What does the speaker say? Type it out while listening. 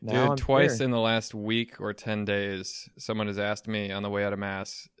Now Dude, I'm twice here. in the last week or 10 days, someone has asked me on the way out of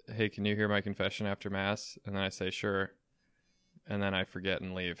Mass, hey, can you hear my confession after Mass? And then I say, sure. And then I forget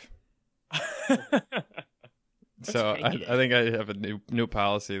and leave. So I think I have a new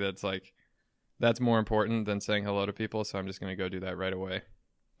policy that's like, that's more important than saying hello to people. So I'm just going to go do that right away.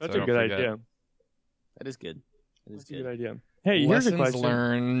 That's So I a don't good forget. idea. That is good. That is That's a good good. idea. Hey, here's a Lessons question.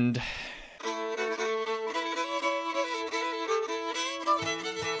 learned.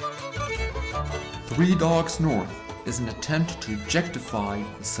 Three Dogs North is an attempt to objectify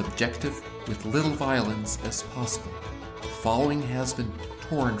the subjective with little violence as possible. The following has been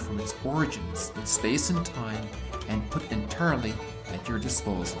torn from its origins in space and time and put entirely at your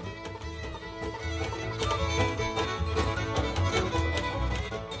disposal.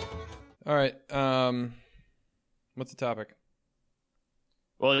 All right. What's the topic?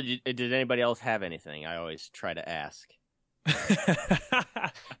 Well, did anybody else have anything? I always try to ask.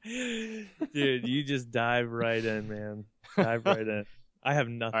 Dude, you just dive right in, man. Dive right in. I have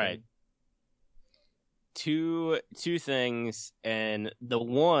nothing. All right. Two things, and the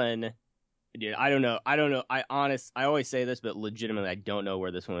one, dude, I don't know. I always say this, but legitimately, I don't know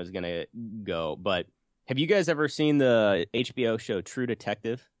where this one is gonna go. But have you guys ever seen the HBO show True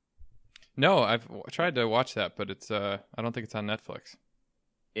Detective? No, I've tried to watch that, but it's I don't think it's on Netflix.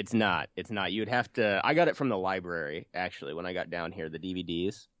 It's not. You'd have to. I got it from the library actually when I got down here, the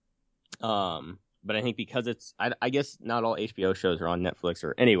DVDs. But I think because it's, I guess not all HBO shows are on Netflix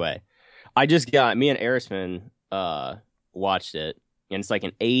or anyway. Me and Erisman watched it, and it's like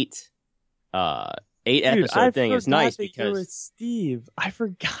an eight Dude, episode I thing. It's forgot nice that you were because Steve. I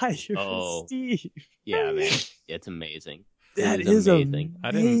forgot you were Steve. yeah, man, it's amazing. That It is amazing.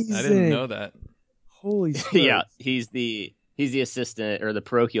 amazing. I didn't know that. Holy smokes. Yeah, he's the assistant or the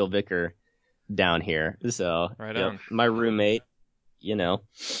parochial vicar down here. So Right yep, on. my roommate, you know.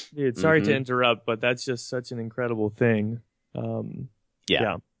 Dude, sorry to Mhm. interrupt, but that's just such an incredible thing.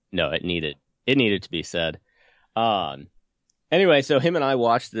 Yeah. No, it needed to be said. Anyway, so him and I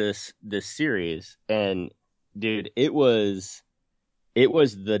watched this series, and dude, it was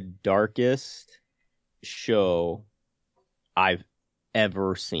the darkest show I've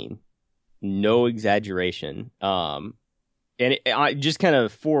ever seen. No exaggeration. And I just kind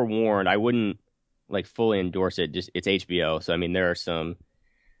of forewarned, I wouldn't like fully endorse it. Just it's HBO, so I mean there are some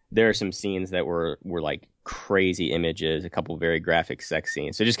scenes that were like crazy images, a couple very graphic sex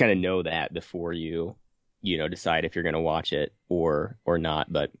scenes. So just kind of know that before you decide if you're going to watch it or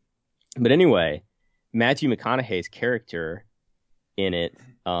not. But anyway, Matthew McConaughey's character in it,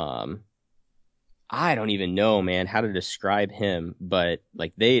 I don't even know, man, how to describe him, but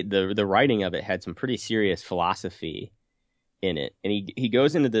like the writing of it had some pretty serious philosophy in it. And he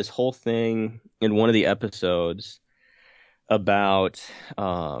goes into this whole thing in one of the episodes about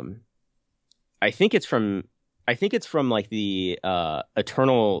I think it's from like the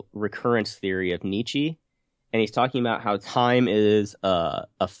eternal recurrence theory of Nietzsche, and he's talking about how time is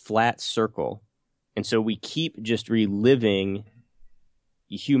a flat circle, and so we keep just reliving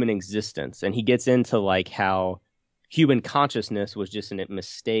human existence. And he gets into like how human consciousness was just a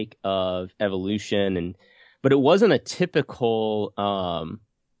mistake of evolution, but it wasn't a typical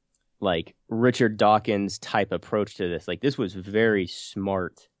like Richard Dawkins type approach to this. Like this was very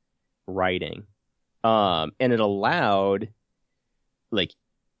smart writing. And it allowed like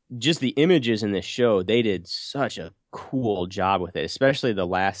just the images in this show. They did such a cool job with it, especially the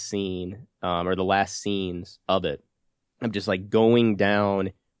last scene, or the last scenes of it. I'm just like going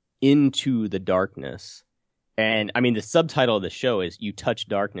down into the darkness. And I mean, the subtitle of the show is "You Touch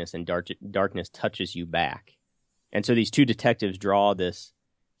Darkness and Darkness Touches You Back." And so these two detectives draw this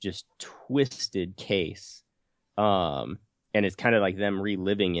just twisted case. And it's kind of like them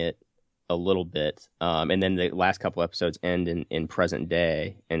reliving it a little bit. And then the last couple episodes end in present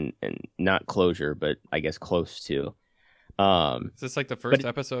day and not closure, but I guess close to. Is this like the first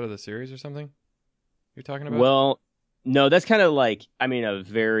episode of the series or something you're talking about? Well, no, that's kind of like, I mean, a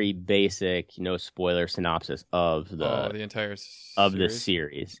very basic, no spoiler synopsis of the entire series? of the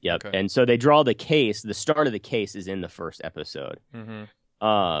series. Yep. Okay. And so they draw the case. The start of the case is in the first episode.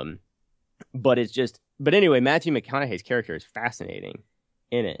 Mm-hmm. But anyway, Matthew McConaughey's character is fascinating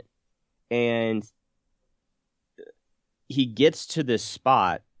in it. And he gets to this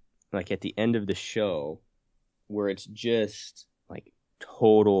spot, like at the end of the show, where it's just like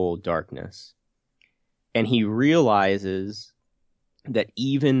total darkness. And he realizes that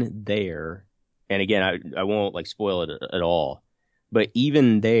even there, and again, I won't like spoil it at all, but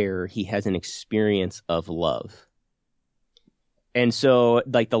even there, he has an experience of love. And so,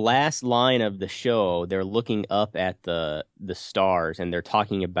 like the last line of the show, they're looking up at the stars, and they're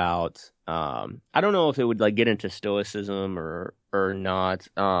talking about. I don't know if it would like get into stoicism or not.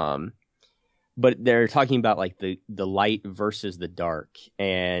 But they're talking about like the light versus the dark.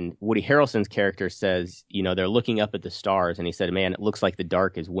 And Woody Harrelson's character says, they're looking up at the stars, and he said, "Man, it looks like the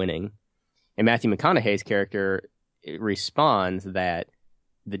dark is winning." And Matthew McConaughey's character responds that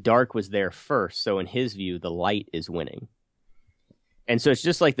the dark was there first, so in his view, the light is winning. And so it's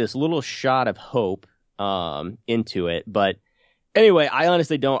just like this little shot of hope into it. But anyway, I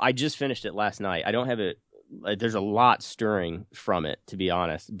honestly don't. I just finished it last night. I don't have it. There's a lot stirring from it, to be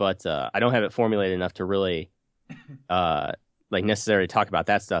honest. But I don't have it formulated enough to really like necessarily talk about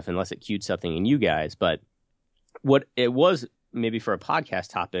that stuff unless it cued something in you guys. But what it was maybe for a podcast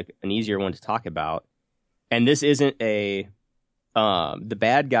topic, an easier one to talk about. And this isn't a the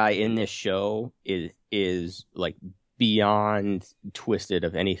bad guy in this show is like beyond twisted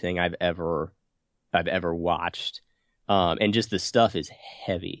of anything I've ever watched, and just the stuff is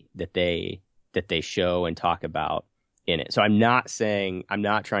heavy that they show and talk about in it. So I'm not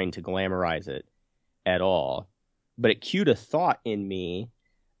trying to glamorize it at all, but it cued a thought in me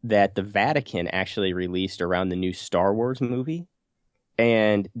that the Vatican actually released around the new Star Wars movie,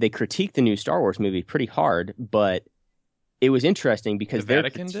 and they critiqued the new Star Wars movie pretty hard, but it was interesting because the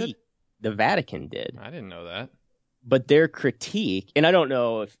Vatican did. The Vatican did. I didn't know that. But their critique, and I don't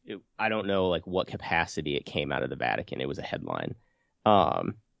know like what capacity it came out of the Vatican. It was a headline.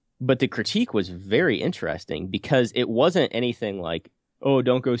 But the critique was very interesting because it wasn't anything like, "Oh,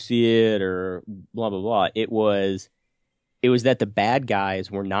 don't go see it," or blah, blah, blah. It was that the bad guys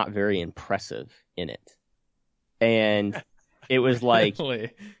were not very impressive in it. And it was like,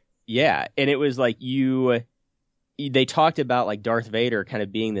 Really? Yeah. And it was like they talked about like Darth Vader kind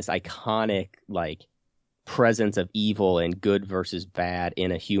of being this iconic, like, presence of evil and good versus bad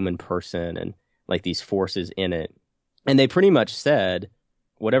in a human person, and like these forces in it. And they pretty much said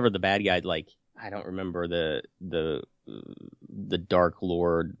whatever the bad guy, like, I don't remember the Dark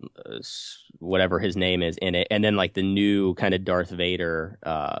Lord, whatever his name is in it, and then like the new kind of Darth Vader,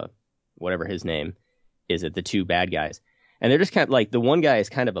 whatever his name is, it the two bad guys, and they're just kind of like, the one guy is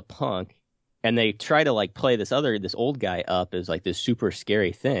kind of a punk, and they try to like play this old guy up as like this super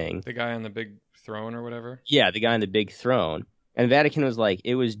scary thing. The guy on the big throne or whatever? Yeah, the guy on the big throne. And Vatican was like,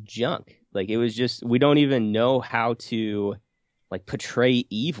 it was junk. Like, it was just, we don't even know how to like portray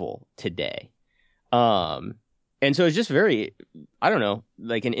evil today. And so it's just very, I don't know,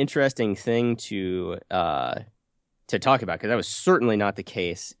 like an interesting thing to talk about, because that was certainly not the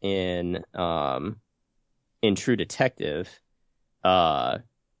case in True Detective.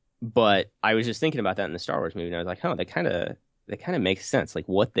 But I was just thinking about that in the Star Wars movie, and I was like, that kind of makes sense, like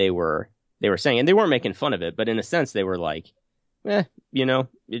what they were saying. And they weren't making fun of it, but in a sense they were like, it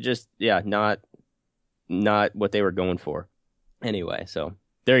just, not what they were going for. Anyway, so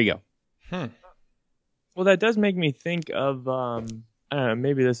there you go. Well, that does make me think of, I don't know,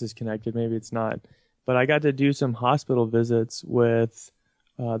 maybe this is connected, maybe it's not, but I got to do some hospital visits with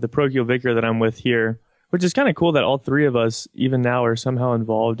the parochial vicar that I'm with here, which is kind of cool that all three of us, even now, are somehow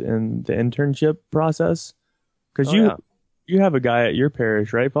involved in the internship process. Because you have a guy at your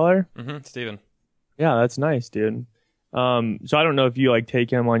parish, right, Father? Mm-hmm, Stephen. Yeah, that's nice, dude. So I don't know if you like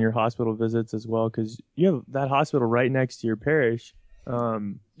take him on your hospital visits as well, because you have that hospital right next to your parish.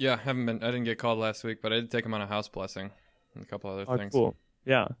 Yeah, I didn't get called last week, but I did take him on a house blessing and a couple other things. Cool.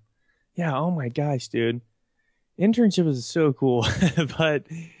 Yeah. Oh my gosh, dude. Internship is so cool. But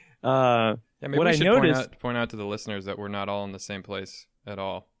maybe what we I should noticed, point out to the listeners that we're not all in the same place at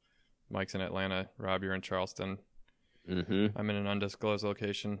all. Mike's in Atlanta. Rob, you're in Charleston. Mm-hmm. I'm in an undisclosed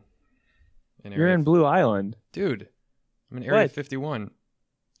location. You're in Blue Island. Dude, I'm in Area 51.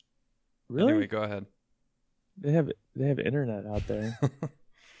 Really? Anyway, go ahead. They have internet out there.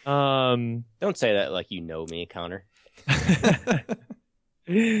 Don't say that like you know me, Connor.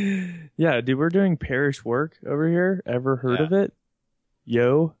 Yeah, dude, we're doing parish work over here. Ever heard of it?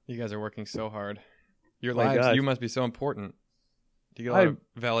 Yo. You guys are working so hard. Your My lives, God. you must be so important. Do you get a lot of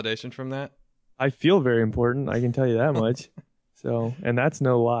validation from that? I feel very important, I can tell you that much. So, and that's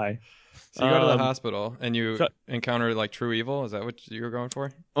no lie. So you go to the hospital and you encounter like true evil? Is that what you were going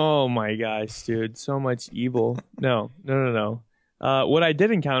for? Oh my gosh, dude. So much evil. No. What I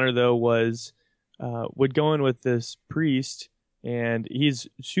did encounter, though, was would go in with this priest, and he's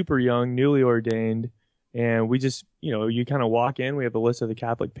super young, newly ordained. And we just, you kind of walk in. We have a list of the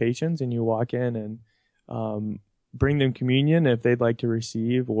Catholic patients, and you walk in and bring them communion if they'd like to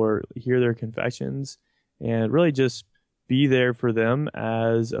receive, or hear their confessions, and really just be there for them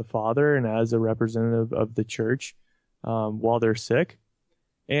as a father and as a representative of the church. while they're sick.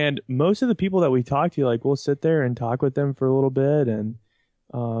 And most of the people that we talk to, like, we'll sit there and talk with them for a little bit and,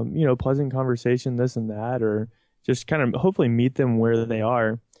 pleasant conversation, this and that, or just kind of hopefully meet them where they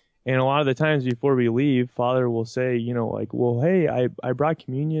are. And a lot of the times before we leave, Father will say, like, well, hey, I brought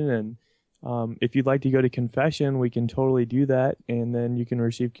communion, and if you'd like to go to confession, we can totally do that. And then you can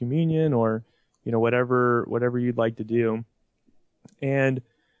receive communion, or, whatever you'd like to do. And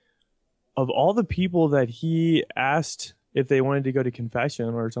of all the people that he asked if they wanted to go to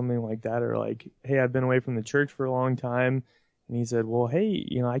confession or something like that, or like, hey, I've been away from the church for a long time. And he said, well, hey,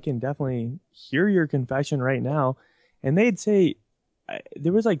 I can definitely hear your confession right now. And they'd say,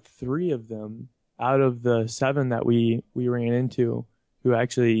 there was like 3 of them out of the 7 that we ran into who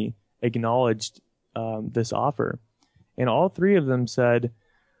actually acknowledged this offer. And all 3 of them said,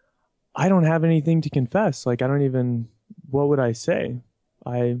 I don't have anything to confess. Like, what would I say?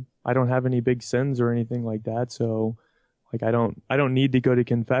 I don't have any big sins or anything like that. So like, I don't need to go to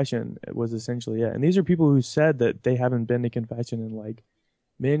confession. It was essentially it. And these are people who said that they haven't been to confession in like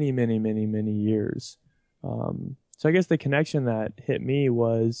many, many, many, many years. So I guess the connection that hit me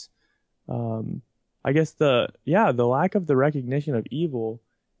was, I guess the lack of the recognition of evil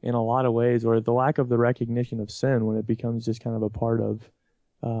in a lot of ways, or the lack of the recognition of sin when it becomes just kind of a part of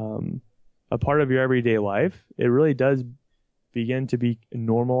your everyday life. It really does begin to be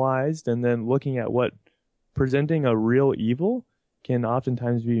normalized, and then looking at what presenting a real evil can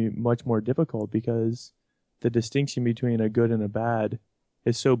oftentimes be much more difficult, because the distinction between a good and a bad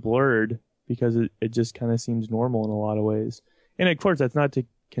is so blurred, because it just kind of seems normal in a lot of ways. And of course, that's not to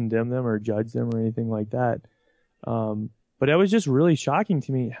condemn them or judge them or anything like that. But it was just really shocking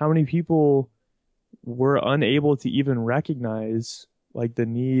to me how many people were unable to even recognize like the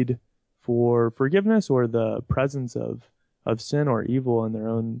need for forgiveness or the presence of sin or evil in their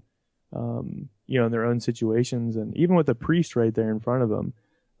own, in their own situations, and even with a priest right there in front of them.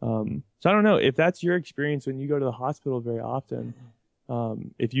 So I don't know if that's your experience when you go to the hospital very often,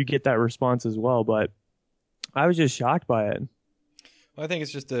 if you get that response as well, but I was just shocked by it. Well, I think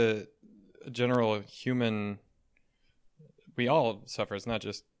it's just a general human, we all suffer. It's not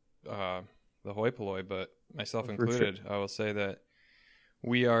just the hoi polloi, but myself included. Sure. I will say that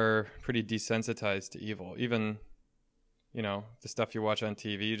we are pretty desensitized to evil. Even, the stuff you watch on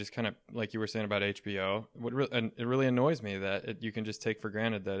TV, you just kind of, like you were saying about HBO, and it really annoys me that you can just take for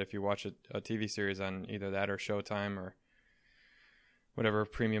granted that if you watch a TV series on either that or Showtime or whatever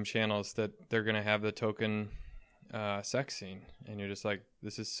premium channels, that they're going to have the token sex scene. And you're just like,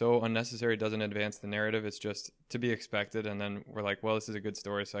 this is so unnecessary. It doesn't advance the narrative. It's just to be expected. And then we're like, well, this is a good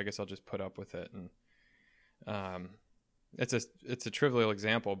story, so I guess I'll just put up with it. And it's a trivial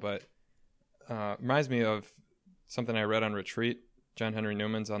example, but reminds me of something I read on retreat. John Henry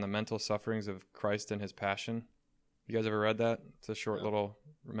Newman's on the mental sufferings of Christ and his passion. You guys ever read that? It's a short little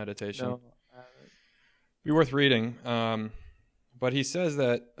meditation. No, I haven't. Be worth reading. But he says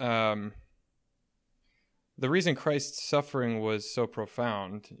that the reason Christ's suffering was so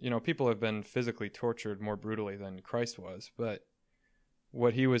profound, people have been physically tortured more brutally than Christ was, but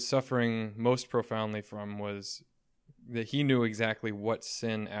what he was suffering most profoundly from was that he knew exactly what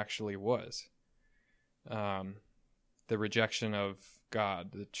sin actually was. The rejection of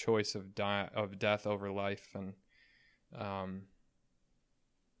God, the choice of death over life. And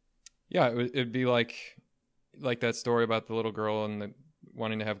it'd be like that story about the little girl and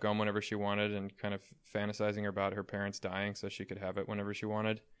wanting to have gum whenever she wanted, and kind of fantasizing about her parents dying so she could have it whenever she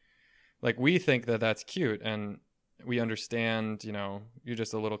wanted. Like, we think that that's cute, and we understand, you're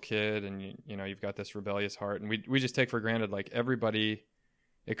just a little kid, and you've got this rebellious heart, and we just take for granted, like, everybody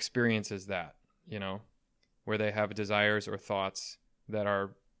experiences that, where they have desires or thoughts that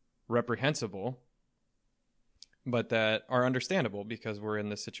are reprehensible, but that are understandable because we're in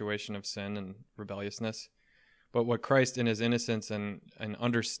this situation of sin and rebelliousness. But what Christ, in his innocence and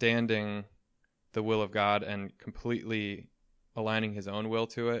understanding the will of God and completely aligning his own will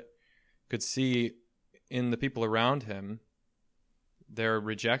to it, could see in the people around him their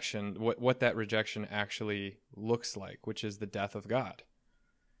rejection, what that rejection actually looks like, which is the death of God.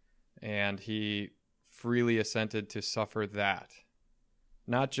 And he freely assented to suffer that.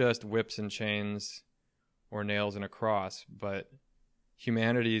 Not just whips and chains or nails and a cross, but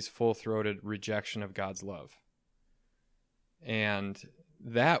humanity's full-throated rejection of God's love. And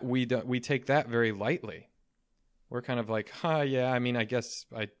that we take that very lightly. We're kind of like, yeah, I mean, I guess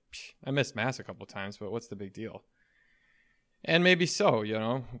I missed Mass a couple times, but what's the big deal? And maybe so,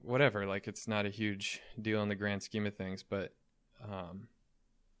 whatever. Like, it's not a huge deal in the grand scheme of things. But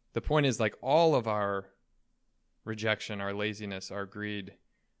the point is, like, all of our rejection, our laziness, our greed,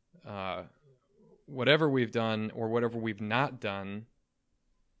 whatever we've done or whatever we've not done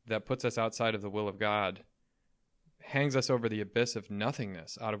that puts us outside of the will of God hangs us over the abyss of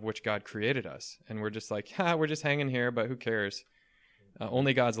nothingness out of which God created us. And we're just like, we're just hanging here, but who cares?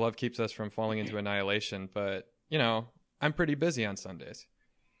 Only God's love keeps us from falling into annihilation. But, I'm pretty busy on Sundays.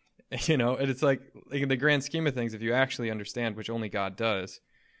 And it's like in the grand scheme of things, if you actually understand, which only God does,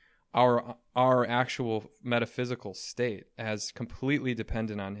 our actual metaphysical state as completely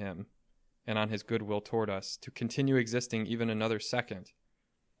dependent on him and on his goodwill toward us to continue existing even another second,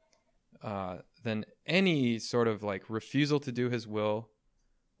 then any sort of like refusal to do his will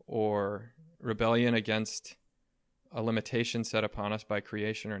or rebellion against a limitation set upon us by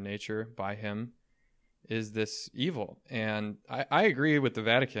creation or nature by him is this evil. And I agree with the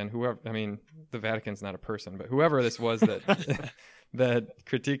Vatican. The Vatican's not a person, but whoever this was that that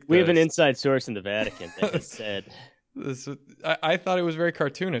critiqued. We have an inside source in the Vatican that has said this. I thought it was very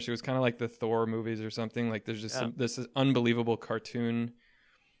cartoonish. It was kind of like the Thor movies or something. Like there's just this unbelievable cartoon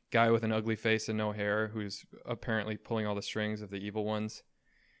guy with an ugly face and no hair who's apparently pulling all the strings of the evil ones.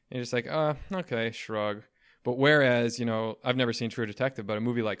 And you're just like, okay, shrug. But whereas, I've never seen True Detective, but a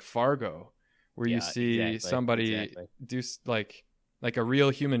movie like Fargo, where you see somebody do like a real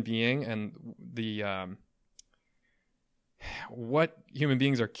human being and the what human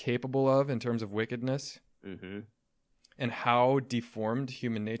beings are capable of in terms of wickedness, and how deformed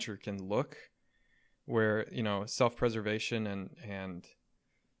human nature can look, where self-preservation and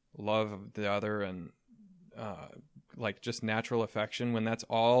love of the other and like just natural affection, when that's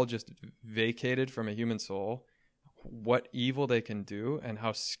all just vacated from a human soul, what evil they can do and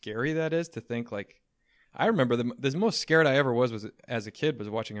how scary that is to think. Like, I remember the most scared I ever was as a kid was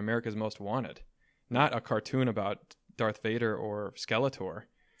watching America's Most Wanted, not a cartoon about Darth Vader or Skeletor.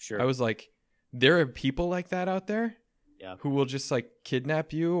 Sure. I was like, there are people like that out there, who will just like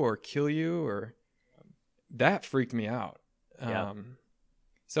kidnap you or kill you, or that freaked me out.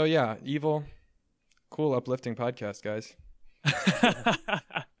 So yeah, evil. Cool, uplifting podcast, guys.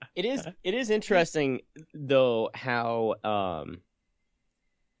 It is interesting though how I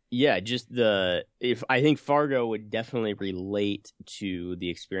think Fargo would definitely relate to the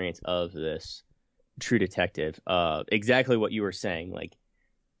experience of this True Detective. Exactly what you were saying, like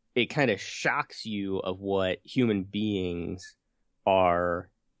it kind of shocks you of what human beings are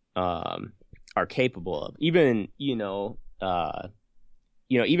capable of. Even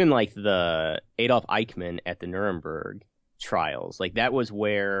even like the Adolf Eichmann at the Nuremberg trials, like that was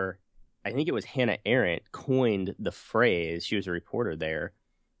where I think it was Hannah Arendt coined the phrase. She was a reporter there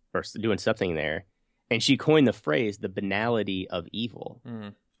or doing something there, and she coined the phrase "the banality of evil,"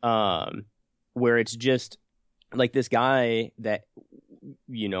 where it's just like this guy that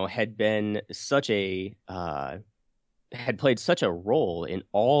had been had played such a role in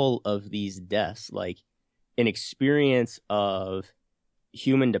all of these deaths, like an experience of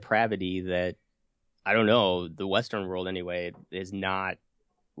human depravity that, I don't know, the Western world anyway is not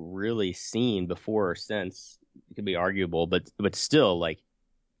really seen before or since. It could be arguable, but still, like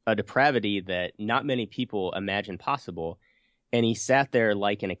a depravity that not many people imagine possible. And he sat there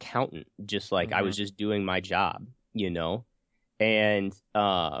like an accountant, just like I was just doing my job, And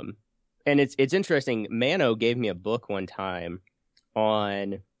it's interesting. Mano gave me a book one time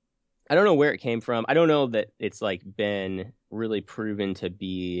on, I don't know where it came from. I don't know that it's like been really proven to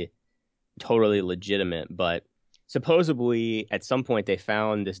be totally legitimate, but supposedly at some point they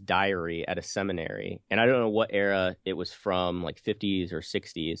found this diary at a seminary, and I don't know what era it was from, like 50s or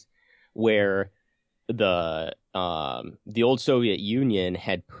 60s, where the old Soviet Union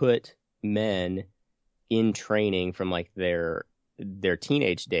had put men in training from like their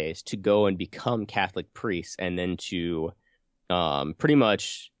teenage days to go and become Catholic priests, and then to pretty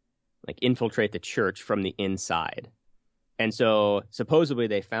much like infiltrate the church from the inside. And so supposedly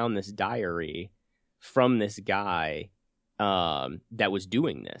they found this diary from this guy that was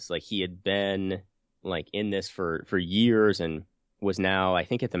doing this. Like he had been like in this for years and was now, I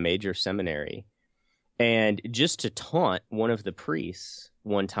think, at the major seminary. And just to taunt one of the priests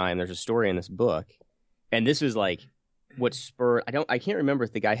one time, there's a story in this book, and this was like what spurred, I can't remember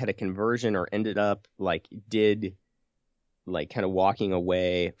if the guy had a conversion or ended up like did like kind of walking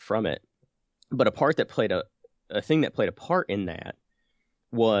away from it. But a thing that played a part in that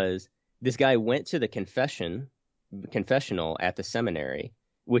was this guy went to the confessional at the seminary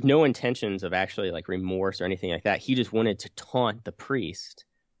with no intentions of actually like remorse or anything like that. He just wanted to taunt the priest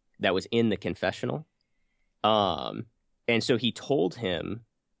that was in the confessional. And so he told him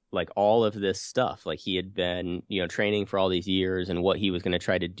like all of this stuff, like he had been, training for all these years and what he was going to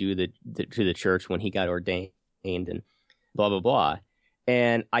try to do to the church when he got ordained and blah, blah, blah.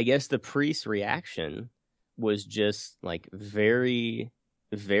 And I guess the priest's reaction was just like very,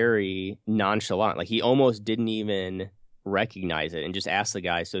 very nonchalant. Like he almost didn't even recognize it and just asked the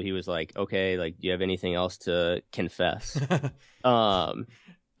guy. So he was like, okay, like, do you have anything else to confess? And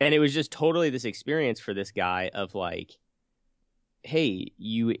it was just totally this experience for this guy of like, hey,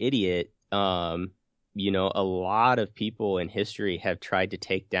 you idiot. You know, a lot of people in history have tried to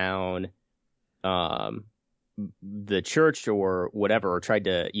take down the church or whatever, or tried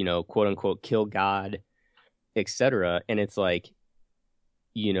to, you know, quote unquote, kill God, etc. And it's like,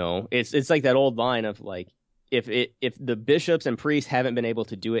 you know, it's like that old line of like, if the bishops and priests haven't been able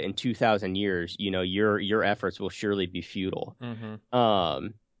to do it in 2,000 years, you know, your efforts will surely be futile. Mm-hmm.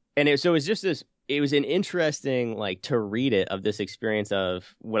 And so it was just this. It was an interesting, like, to read it, of this experience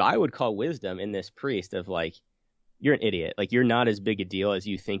of what I would call wisdom in this priest of like, you're an idiot. Like, you're not as big a deal as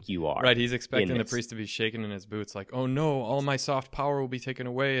you think you are. Right. He's expecting the priest to be shaking in his boots. Like, oh no, all my soft power will be taken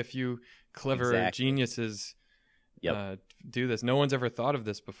away if you clever geniuses do this. No one's ever thought of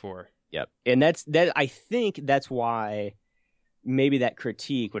this before. Yep. And I think that's why maybe that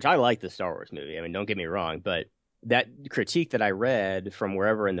critique, which I like the Star Wars movie. I mean, don't get me wrong, but that critique that I read from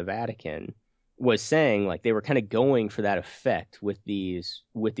wherever in the Vatican was saying like they were kind of going for that effect with these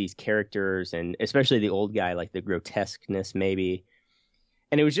characters, and especially the old guy, like the grotesqueness maybe.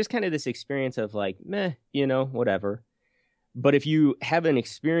 And it was just kind of this experience of like, meh, you know, whatever. But if you have an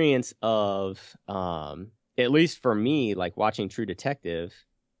experience of, at least for me, like watching True Detective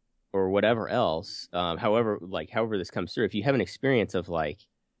or whatever else, however this comes through, if you have an experience of like,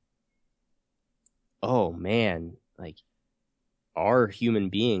 oh man, like, are human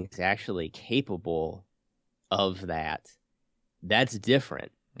beings actually capable of that? That's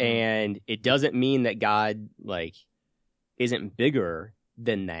different. And it doesn't mean that God like isn't bigger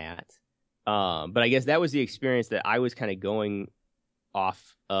than that. But I guess that was the experience that I was kind of going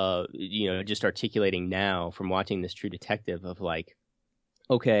off you know, just articulating now from watching this True Detective of like,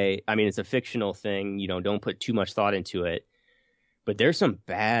 okay, I mean, it's a fictional thing, you know, don't put too much thought into it, but there's some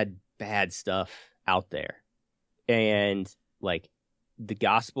bad stuff out there. And like the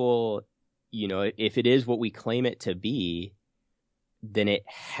gospel, you know, if it is what we claim it to be, then it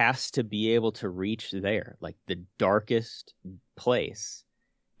has to be able to reach there, like the darkest place.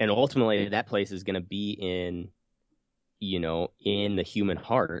 And ultimately that place is going to be in, you know, in the human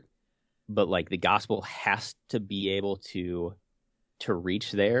heart. But like the gospel has to be able to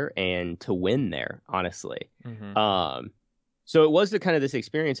reach there and to win there, honestly. Mm-hmm. So it was the kind of this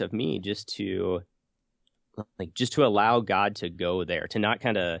experience of me just to allow God to go there, to not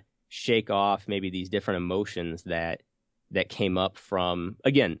kind of shake off maybe these different emotions that came up from,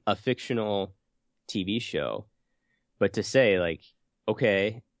 again, a fictional TV show, but to say like,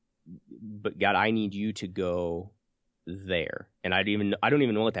 okay, but God, I need you to go there. And I don't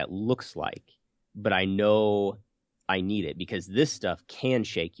even know what that looks like, but I know I need it, because this stuff can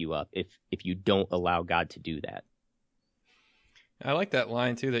shake you up if you don't allow God to do that. I like that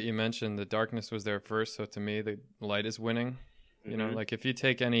line too that you mentioned. The darkness was there first, so to me the light is winning. You know, like if you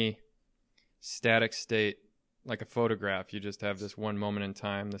take any static state, like a photograph, you just have this one moment in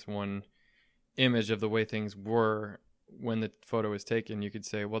time, this one image of the way things were when the photo was taken. You could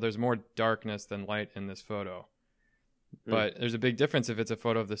say, well, there's more darkness than light in this photo. But there's a big difference if it's a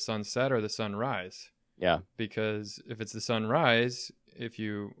photo of the sunset or the sunrise. Yeah. Because if it's the sunrise, if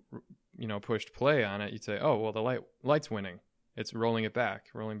you pushed play on it, you'd say, oh, well, the light's winning. It's rolling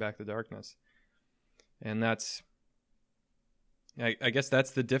back the darkness. And that's, I guess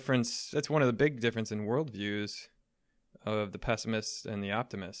that's the difference. That's one of the big difference in worldviews of the pessimist and the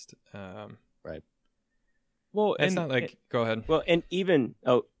optimist. Right. Well, it's not like, go ahead. Well, and even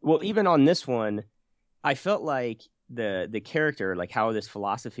on this one, I felt like the character, like how this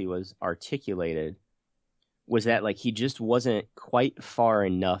philosophy was articulated, was that like he just wasn't quite far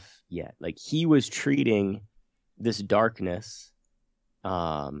enough yet. Like he was treating this darkness,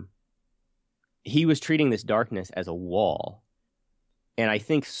 as a wall. And I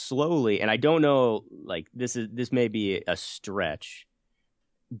think slowly, and I don't know, like this may be a stretch,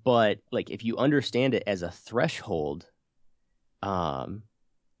 but like if you understand it as a threshold,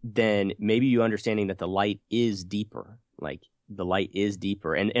 then maybe you understanding that the light is deeper, like the light is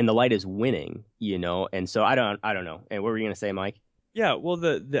deeper, and the light is winning, you know. And so I don't know. And what were you gonna say, Mike? Yeah, well,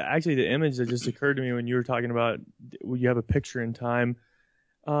 the image that just occurred to me when you were talking about you have a picture in time.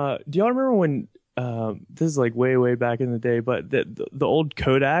 Do y'all remember when this is like way back in the day, but the old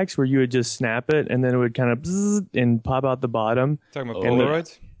Kodaks where you would just snap it and then it would kind of bzzz and pop out the bottom? Talking about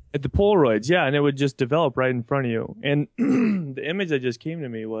Polaroids? At the Polaroids, yeah, and it would just develop right in front of you. And the image that just came to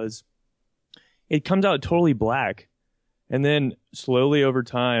me was, it comes out totally black. And then slowly over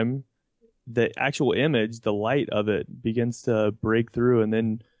time, the actual image, the light of it begins to break through. And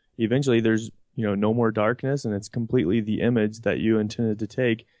then eventually there's, no more darkness, and it's completely the image that you intended to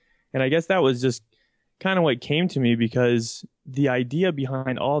take. And I guess that was just kind of what came to me, because the idea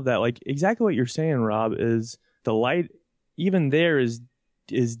behind all of that, like exactly what you're saying, Rob, is the light even there is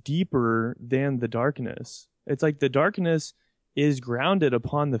deeper than the darkness. It's like the darkness is grounded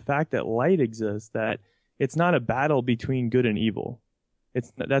upon the fact that light exists, that it's not a battle between good and evil.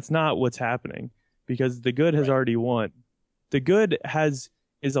 That's not what's happening, because the good has already won. The good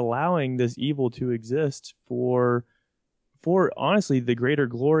is allowing this evil to exist for honestly the greater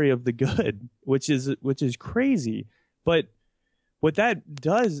glory of the good, which is crazy. But what that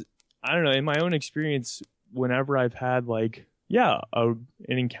does, I don't know, in my own experience, whenever I've had an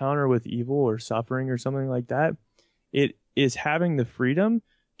encounter with evil or suffering or something like that, it is having the freedom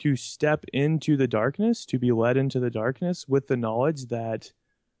to step into the darkness, to be led into the darkness with the knowledge that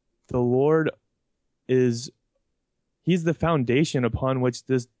the Lord He's the foundation upon which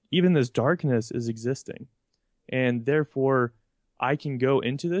this darkness is existing. And therefore, I can go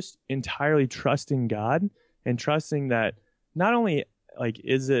into this entirely trusting God and trusting that not only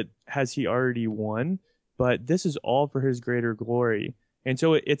has he already won, but this is all for his greater glory. And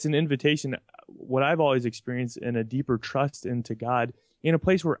so it's an invitation, what I've always experienced, in a deeper trust into God, in a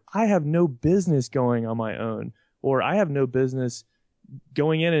place where I have no business going on my own, or I have no business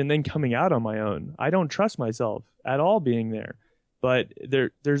going in and then coming out on my own. I don't trust myself at all being there. But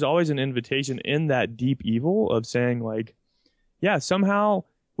there's always an invitation in that deep evil of saying, somehow,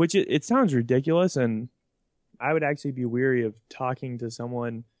 which it sounds ridiculous, and I would actually be weary of talking to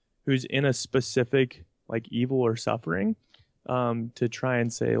someone who's in a specific evil or suffering, to try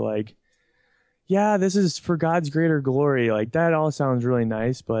and say this is for God's greater glory. That all sounds really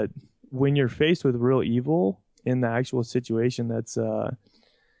nice, but when you're faced with real evil in the actual situation, that's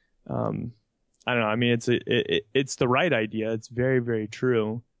I don't know. I mean, it's the right idea. It's very, very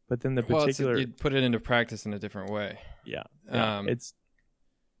true. But then the particular, you put it into practice in a different way. Yeah. It's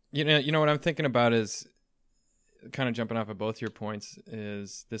you know what I'm thinking about is kind of jumping off of both your points,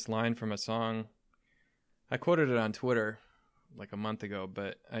 is this line from a song. I quoted it on Twitter a month ago,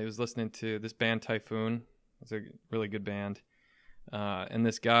 but I was listening to this band Typhoon. It's a really good band. And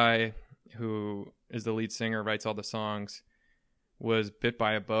this guy who is the lead singer, writes all the songs, was bit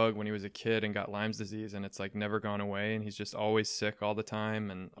by a bug when he was a kid and got Lyme's disease, and it's never gone away, and he's just always sick all the time,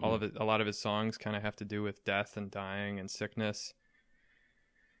 and a lot of his songs kind of have to do with death and dying and sickness.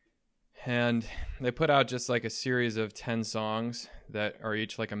 And they put out just a series of 10 songs that are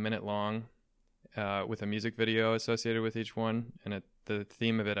each a minute long, with a music video associated with each one. And the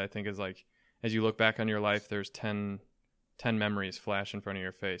theme of it, I think, is as you look back on your life, there's 10 memories flash in front of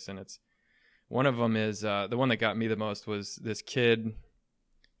your face. And one of them is, the one that got me the most was this kid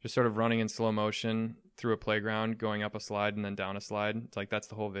just sort of running in slow motion through a playground, going up a slide and then down a slide. It's that's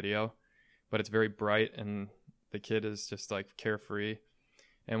the whole video, but it's very bright, and the kid is just carefree.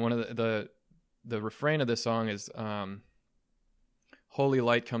 And one of the refrain of this song is, "Holy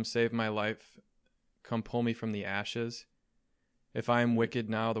light, come save my life. Come pull me from the ashes. If I am wicked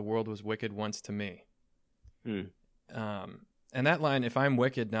now, the world was wicked once to me." And that line, "If I'm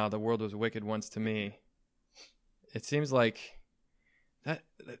wicked now, the world was wicked once to me," it seems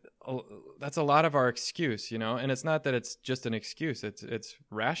that's a lot of our excuse, and it's not that it's just an excuse. It's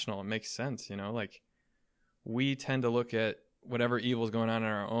rational. It makes sense, we tend to look at whatever evil is going on in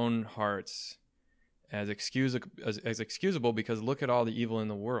our own hearts as excusable, because look at all the evil in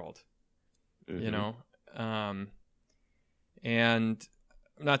the world, and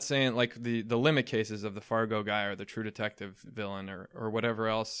I'm not saying the limit cases of the Fargo guy or the True Detective villain or whatever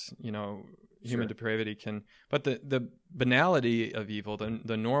else, human depravity can, but the banality of evil,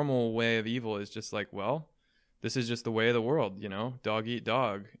 the normal way of evil is just this is just the way of the world, dog eat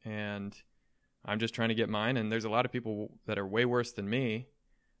dog, and I'm just trying to get mine. And there's a lot of people that are way worse than me.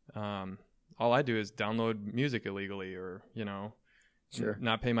 All I do is download music illegally, or,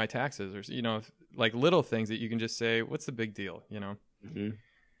 not pay my taxes, or, little things that you can just say, what's the big deal,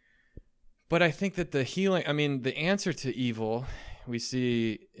 But I think that the answer to evil we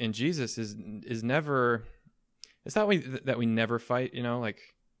see in Jesus is never, it's not that we never fight,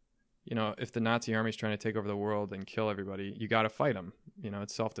 if the Nazi army is trying to take over the world and kill everybody, you got to fight them.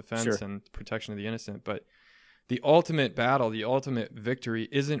 It's self-defense and protection of the innocent. But the ultimate battle, the ultimate victory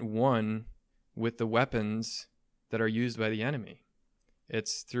isn't won with the weapons that are used by the enemy.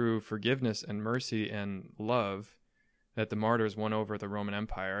 It's through forgiveness and mercy and love that the martyrs won over the Roman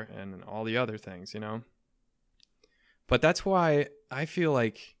Empire and all the other things, But that's why I feel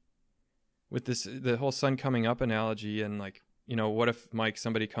with the whole sun coming up analogy, and like, you know, what if, Mike,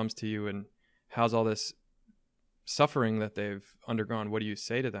 somebody comes to you and has all this suffering that they've undergone? What do you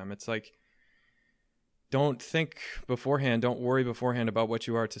say to them? It's like, don't think beforehand, don't worry beforehand about what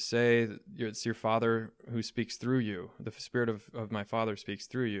you are to say. It's your Father who speaks through you. The Spirit of my Father speaks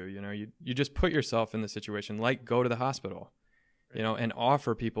through you. You know, you just put yourself in the situation, like go to the hospital, you know, and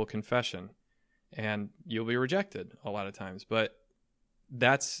offer people confession, and you'll be rejected a lot of times, but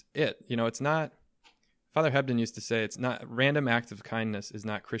that's it. You know, it's not, Father Hebden used to say, it's not, random acts of kindness is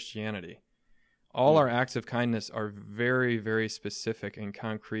not Christianity. All our acts of kindness are very, very specific and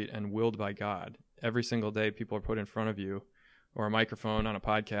concrete and willed by God. Every single day, people are put in front of you, or a microphone on a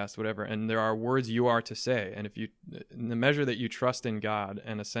podcast, whatever, and there are words you are to say. And if you, in the measure that you trust in God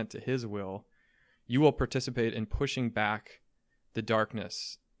and assent to His will, you will participate in pushing back the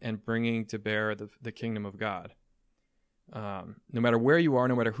darkness and bringing to bear the kingdom of God. No matter where you are,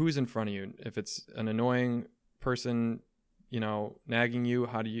 no matter who's in front of you, if it's an annoying person, you know, nagging you,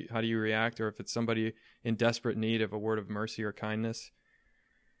 how do you react? Or if it's somebody in desperate need of a word of mercy or kindness,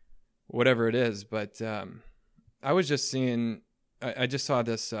 whatever it is. But I was just seeing, I just saw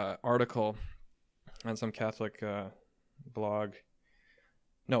this article on some Catholic blog.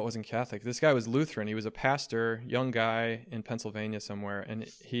 No, it wasn't Catholic. This guy was Lutheran. He was a pastor, young guy in Pennsylvania somewhere, and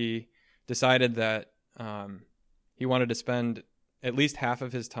he decided that he wanted to spend at least half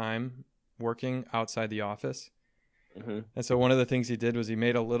of his time working outside the office. Mm-hmm. And so one of the things he did was he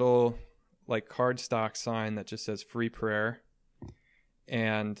made a little like cardstock sign that just says free prayer,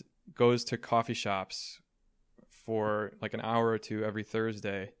 and goes to coffee shops for like an hour or two every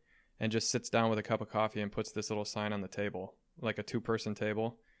Thursday and just sits down with a cup of coffee and puts this little sign on the table, like a 2-person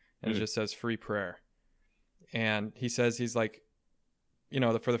table, and it just says free prayer. And he says he's like, you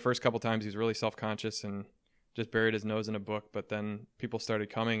know, for the first couple times he's really self-conscious and just buried his nose in a book, but then people started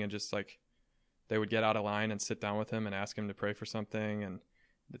coming and just like they would get out of line and sit down with him and ask him to pray for something, and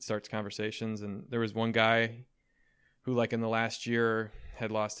it starts conversations. And there was one guy who, like, in the last year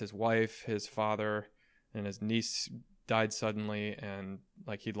had lost his wife, his father, and his niece died suddenly, and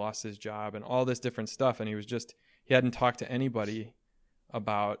like he'd lost his job and all this different stuff, and he hadn't talked to anybody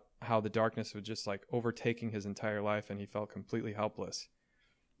about how the darkness was just like overtaking his entire life, and he felt completely helpless.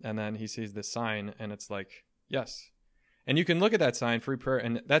 And then he sees this sign, and it's like, yes. And you can look at that sign, free prayer,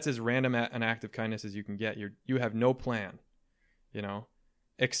 and that's as random an act of kindness as you can get. You have no plan, you know,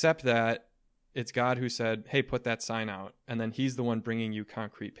 except that it's God who said, hey, put that sign out. And then He's the one bringing you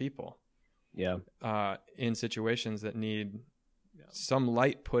concrete people. Yeah. In situations that need some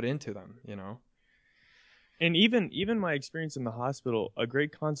light put into them, you know. And even my experience in the hospital, a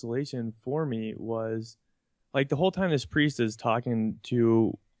great consolation for me was, like, the whole time this priest is talking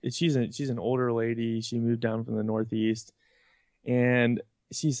to, she's an older lady. She moved down from the Northeast, and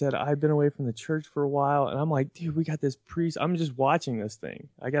she said, I've been away from the church for a while. And I'm like, dude, we got this priest. I'm just watching this thing.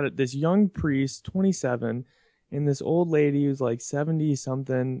 I got this young priest, 27, and this old lady who's like 70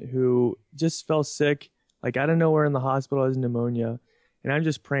 something, who just fell sick, like out of nowhere in the hospital, has pneumonia. And I'm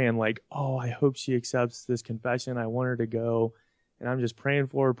just praying, like, oh, I hope she accepts this confession. I want her to go. And I'm just praying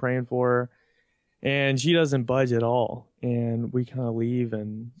for her. And she doesn't budge at all. And we kind of leave,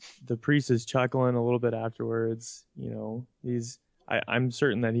 and the priest is chuckling a little bit afterwards. You know, I'm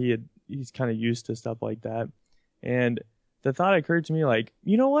certain that he's kind of used to stuff like that. And the thought occurred to me, like,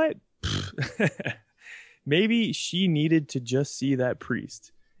 you know what? Maybe she needed to just see that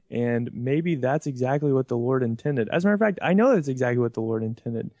priest. And maybe that's exactly what the Lord intended. As a matter of fact, I know that's exactly what the Lord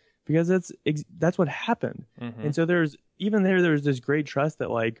intended, because that's what happened. Mm-hmm. And so there's this great trust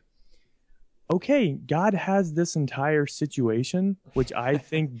that, like, okay, God has this entire situation, which I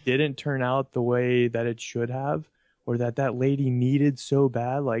think didn't turn out the way that it should have, or that lady needed so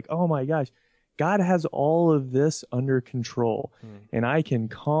bad. Like, oh my gosh, God has all of this under control, and I can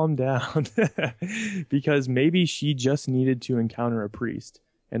calm down because maybe she just needed to encounter a priest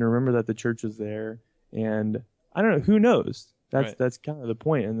and remember that the church was there. And I don't know, who knows? That's kind of the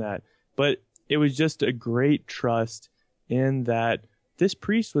point in that. But it was just a great trust in that this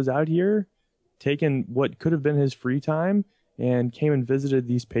priest was out here taking what could have been his free time and came and visited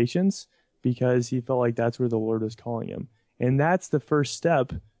these patients because he felt like that's where the Lord was calling him. And that's the first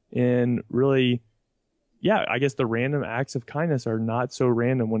step in really, I guess the random acts of kindness are not so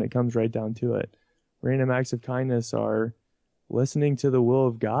random when it comes right down to it. Random acts of kindness are listening to the will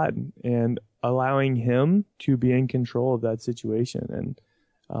of God and allowing Him to be in control of that situation.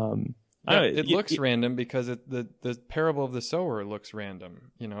 And it looks random because the parable of the sower looks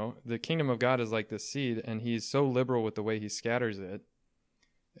random. You know, the kingdom of God is like this seed, and He's so liberal with the way He scatters it.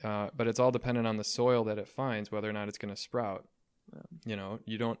 But it's all dependent on the soil that it finds, whether or not it's going to sprout. You know,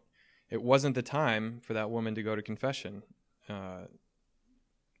 it wasn't the time for that woman to go to confession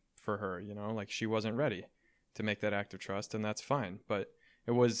for her, you know, like she wasn't ready to make that act of trust, and that's fine. But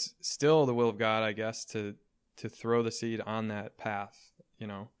it was still the will of God, I guess, to throw the seed on that path, you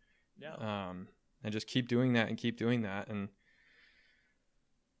know. Yeah. And just keep doing that and keep doing that. And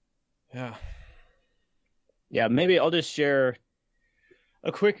yeah. Yeah, maybe I'll just share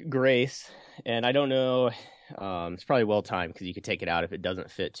a quick grace. And I don't know, it's probably well timed because you could take it out if it doesn't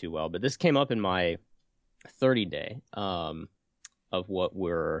fit too well. But this came up in my 30-day of what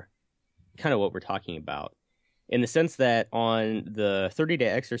we're talking about, in the sense that on the 30-day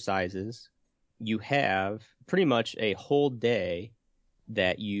exercises, you have pretty much a whole day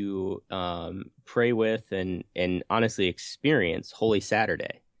that you pray with and honestly experience Holy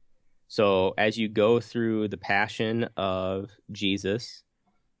Saturday. So as you go through the passion of Jesus,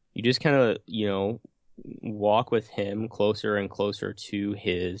 you just kind of, you know, walk with him closer and closer to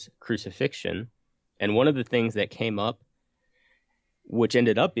his crucifixion. And one of the things that came up, which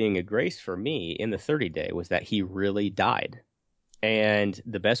ended up being a grace for me in the 30-day, was that he really died. And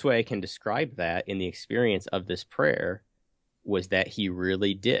the best way I can describe that in the experience of this prayer was that he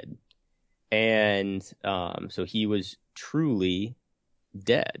really did. And so he was truly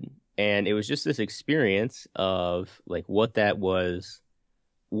dead. And it was just this experience of like what that was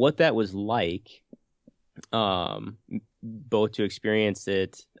like, both to experience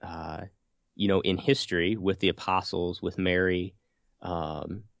it, you know, in history with the apostles, with Mary,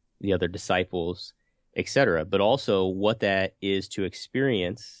 the other disciples, etc., but also what that is to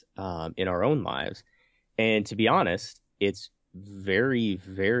experience in our own lives. And to be honest, it's very,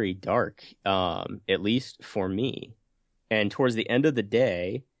 very dark, at least for me. And towards the end of the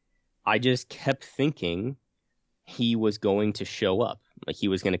day, I just kept thinking he was going to show up, like he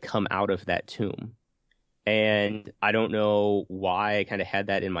was going to come out of that tomb. And I don't know why I kind of had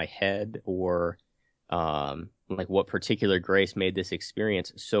that in my head, or like what particular grace made this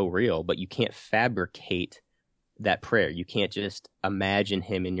experience so real, but you can't fabricate that prayer. You can't just imagine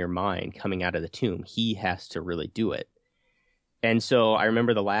him in your mind coming out of the tomb. He has to really do it. And so I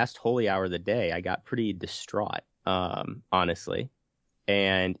remember the last holy hour of the day, I got pretty distraught, honestly.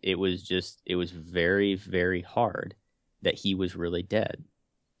 And it was very, very hard that he was really dead.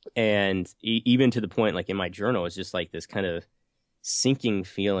 And even to the point, like in my journal, it's just like this kind of sinking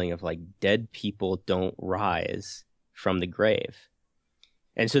feeling of like dead people don't rise from the grave.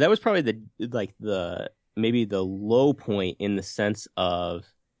 And so that was probably maybe the low point, in the sense of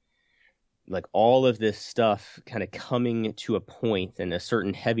like all of this stuff kind of coming to a point and a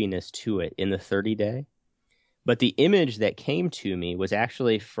certain heaviness to it in the 30-day. But the image that came to me was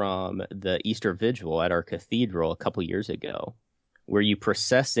actually from the Easter Vigil at our cathedral a couple years ago, where you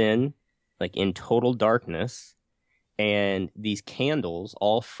process in like in total darkness, and these candles,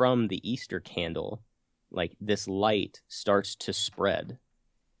 all from the Easter candle, like this light starts to spread.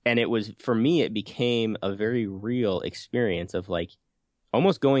 And it was, for me, it became a very real experience of like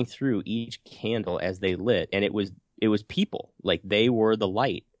almost going through each candle as they lit. And it was people, like they were the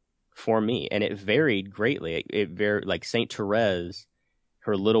light for me. And it varied greatly. It varied, like Saint Therese,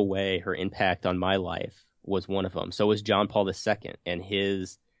 her little way, her impact on my life was one of them. So was John Paul II, and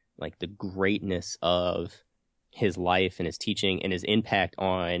his, like the greatness of his life and his teaching and his impact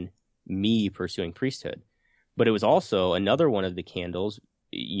on me pursuing priesthood. But it was also another one of the candles,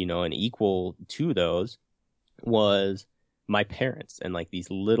 you know, and equal to those was my parents, and like these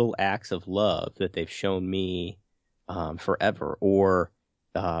little acts of love that they've shown me forever, or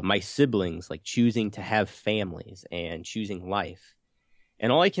my siblings, like choosing to have families and choosing life.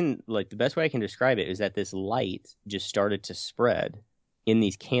 And all I can, like, the best way I can describe it is that this light just started to spread in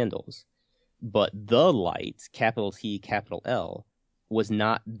these candles. But the light, capital T, capital L, was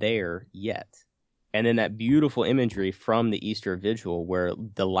not there yet. And then that beautiful imagery from the Easter Vigil, where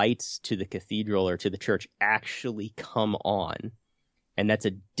the lights to the cathedral or to the church actually come on. And that's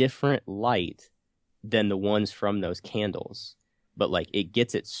a different light than the ones from those candles. But like it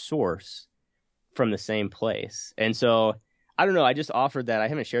gets its source from the same place. And so, I don't know, I just offered that. I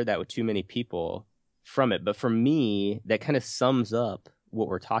haven't shared that with too many people from it. But for me, that kind of sums up what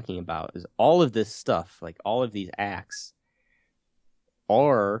we're talking about, is all of this stuff, like all of these acts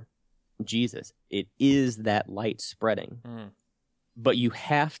are Jesus. It is that light spreading. But you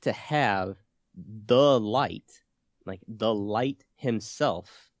have to have the light, like the light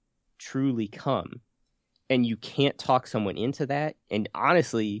himself, truly come. And you can't talk someone into that. And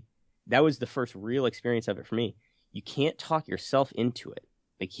honestly, that was the first real experience of it for me. You can't talk yourself into it.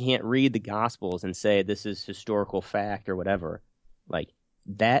 Like, you can't read the Gospels and say this is historical fact or whatever. Like,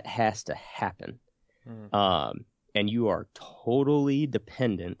 that has to happen. And you are totally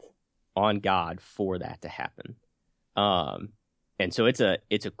dependent on God for that to happen. And so it's a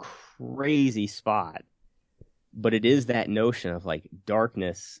crazy spot, but it is that notion of like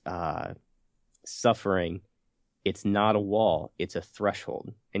darkness, suffering. It's not a wall, it's a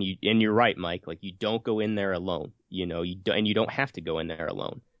threshold. And you're right, Mike, like you don't go in there alone, you don't have to go in there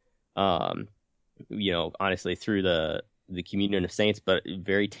alone. Honestly, through the communion of saints, but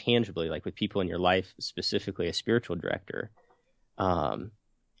very tangibly, like with people in your life, specifically a spiritual director.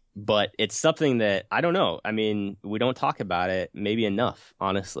 But it's something that I don't know. I mean, we don't talk about it maybe enough,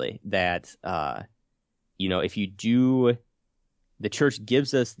 honestly, that, if you do, the church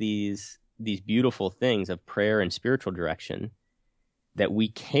gives us these beautiful things of prayer and spiritual direction that we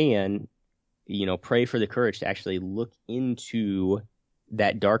can, pray for the courage to actually look into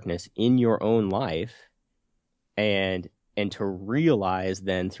that darkness in your own life and to realize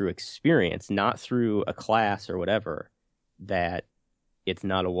then through experience, not through a class or whatever, that it's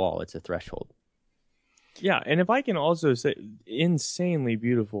not a wall, it's a threshold. Yeah, and if I can also say, insanely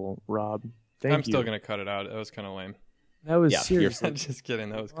beautiful, Rob. Thank you. I'm still going to cut it out. That was kind of lame. That was serious. seriously. I'm just kidding.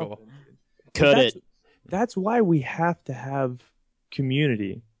 That was cool. Cut it. That's why we have to have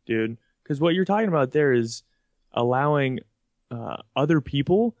community, dude. Because what you're talking about there is allowing other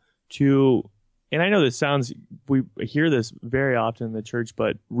people to, and I know this sounds, we hear this very often in the church,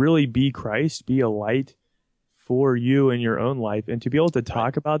 but really be Christ, be a light for you in your own life, and to be able to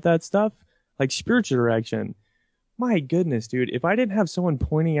talk about that stuff, like spiritual direction. My goodness, dude, if I didn't have someone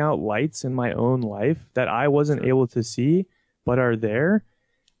pointing out lights in my own life that I wasn't able to see but are there,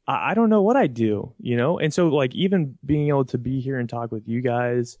 I don't know what I'd do, And so, like, even being able to be here and talk with you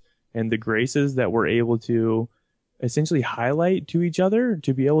guys and the graces that we're able to essentially highlight to each other,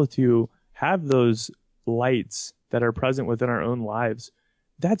 to be able to have those lights that are present within our own lives,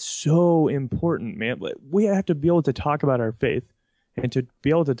 that's so important, man. We have to be able to talk about our faith and to be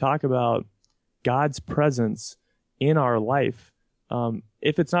able to talk about God's presence in our life.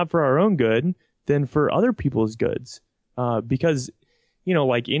 If it's not for our own good, then for other people's goods. Because,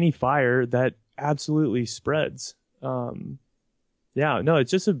 like any fire, that absolutely spreads.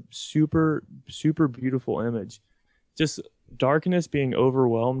 It's just a super, super beautiful image. Just darkness being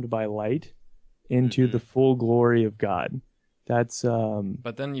overwhelmed by light into the full glory of God. That's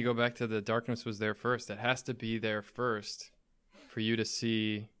But then you go back to the darkness was there first. It has to be there first for you to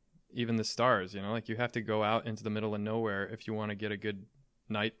see even the stars, like you have to go out into the middle of nowhere if you want to get a good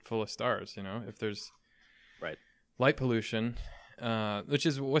night full of stars, if there's light pollution, which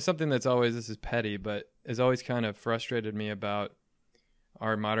was something that's always, this is petty, but has always kind of frustrated me about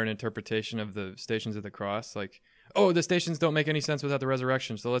our modern interpretation of the Stations of the Cross. Like, oh, the stations don't make any sense without the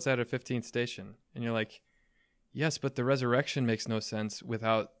resurrection, so let's add a 15th station. And you're like, yes, but the resurrection makes no sense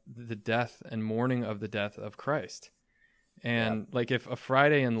without the death and mourning of the death of Christ. And like, if a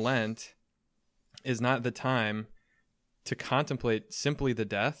Friday in Lent is not the time to contemplate simply the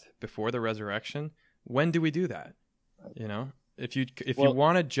death before the resurrection, when do we do that? If you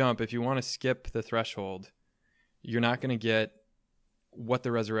want to jump, if you want to skip the threshold, you're not going to get what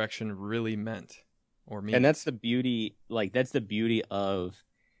the resurrection really meant or means. And that's the beauty, of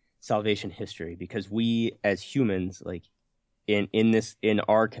salvation history, because we as humans, like in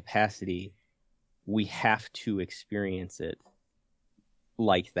our capacity, we have to experience it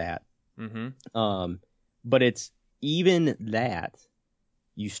like that. Mm-hmm. But it's even that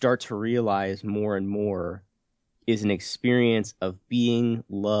you start to realize more and more is an experience of being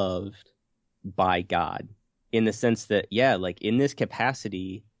loved by God, in the sense that, in this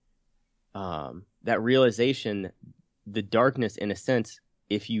capacity, that realization, the darkness, in a sense,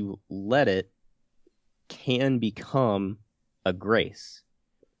 if you let it, can become a grace.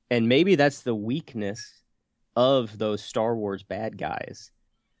 And maybe that's the weakness of those Star Wars bad guys,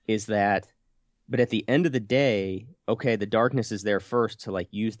 is that, but at the end of the day, okay, the darkness is there first to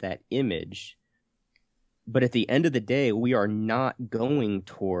use that image. But at the end of the day, we are not going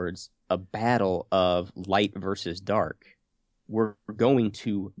towards a battle of light versus dark. We're going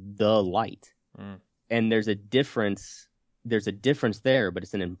to the light. And there's a difference there, but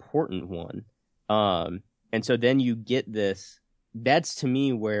it's an important one. And so then you get this, that's to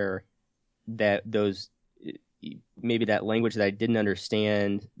me where maybe that language that I didn't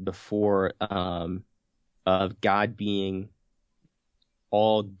understand before, of God being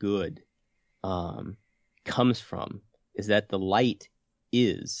all good, comes from, is that the light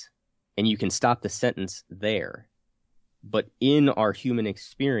is, and you can stop the sentence there. But in our human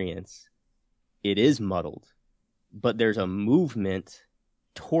experience, it is muddled, but there's a movement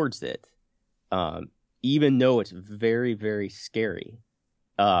towards it, even though it's very, very scary.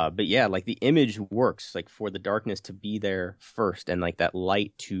 But the image works, for the darkness to be there first, and that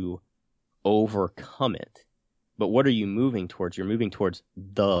light to overcome it. But what are you moving towards? You're moving towards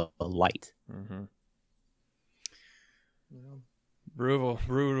the light. Mm-hmm. Brutal.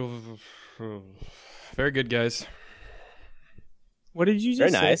 Very good, guys. What did you Very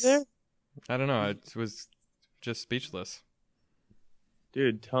just nice. say there? I don't know. It was just speechless.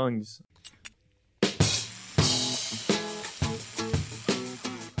 Dude, tongues.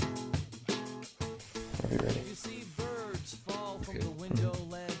 Are you ready?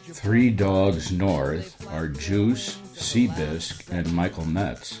 Three Dogs North are Juice, Seabisc, and Michael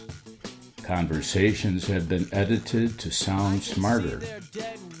Metz. Conversations have been edited to sound smarter.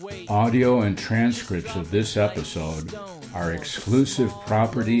 Audio and transcripts of this episode are exclusive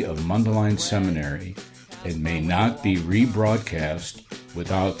property of Mundelein Seminary and may not be rebroadcast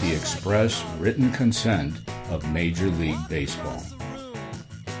without the express written consent of Major League Baseball.